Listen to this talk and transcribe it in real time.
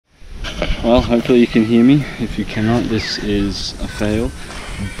Well, hopefully you can hear me. If you cannot, this is a fail.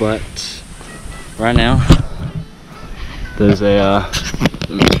 But right now, there's a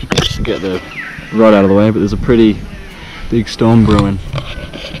just get the rod out of the way. But there's a pretty big storm brewing.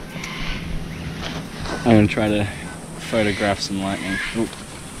 I'm going to try to photograph some lightning. Oop,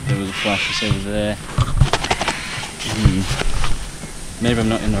 there was a flash just over there. Maybe I'm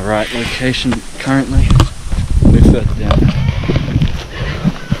not in the right location currently. Move further down.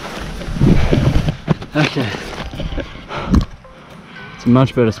 Okay. It's a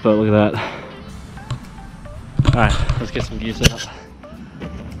much better spot, look at that. Alright, let's get some gear set up.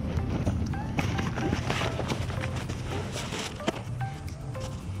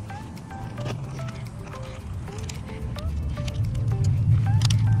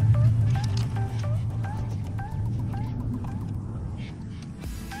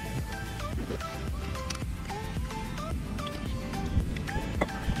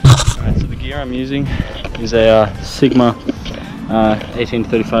 So the gear I'm using is a Sigma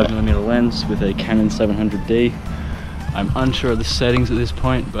 18-35mm lens with a Canon 700D. I'm unsure of the settings at this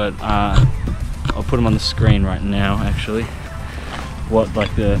point, but I'll put them on the screen right now actually. What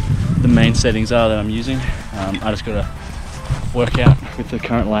like the main settings are that I'm using. I just gotta work out with the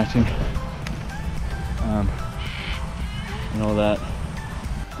current lighting and all that.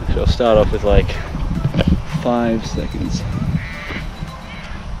 So I'll start off with like 5 seconds.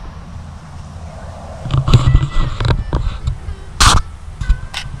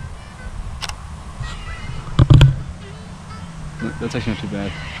 That's actually not too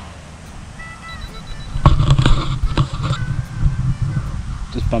bad.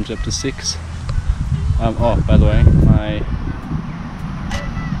 Just bumped up to 6. Oh, by the way, my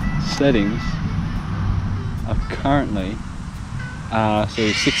settings are currently so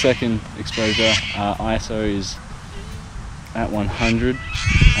 6-second exposure, ISO is at 100,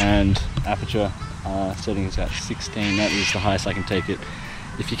 and aperture setting is at 16. That is the highest I can take it.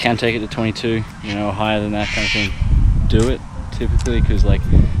 If you can take it to 22, you know, higher than that kind of thing, do it. Typically, because like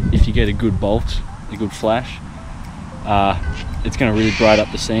if you get a good bolt, a good flash, it's going to really bright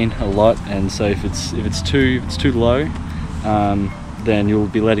up the scene a lot. And so if it's too low, then you'll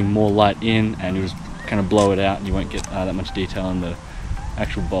be letting more light in, and you'll just kind of blow it out, and you won't get that much detail in the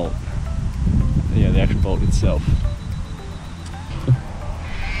actual bolt. Yeah, the actual bolt itself.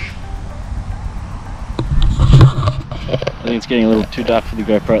 I think it's getting a little too dark for the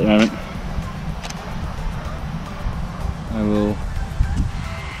GoPro at the moment. I will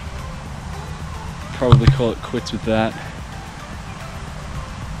probably call it quits with that,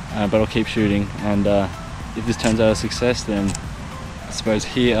 but I'll keep shooting, and if this turns out a success, then I suppose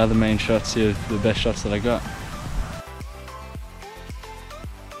here are the main shots, here are the best shots that I got.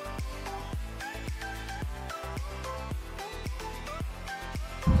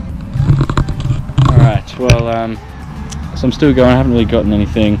 Alright, well, so I'm still going. I haven't really gotten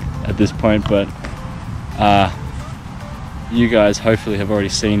anything at this point, but you guys hopefully have already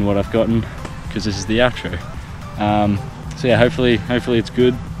seen what I've gotten, because this is the outro. So yeah, hopefully it's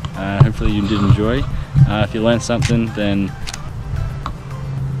good. Hopefully you did enjoy. If you learned something, then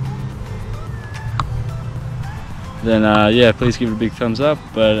yeah, please give it a big thumbs up.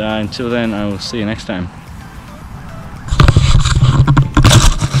 But until then, I will see you next time.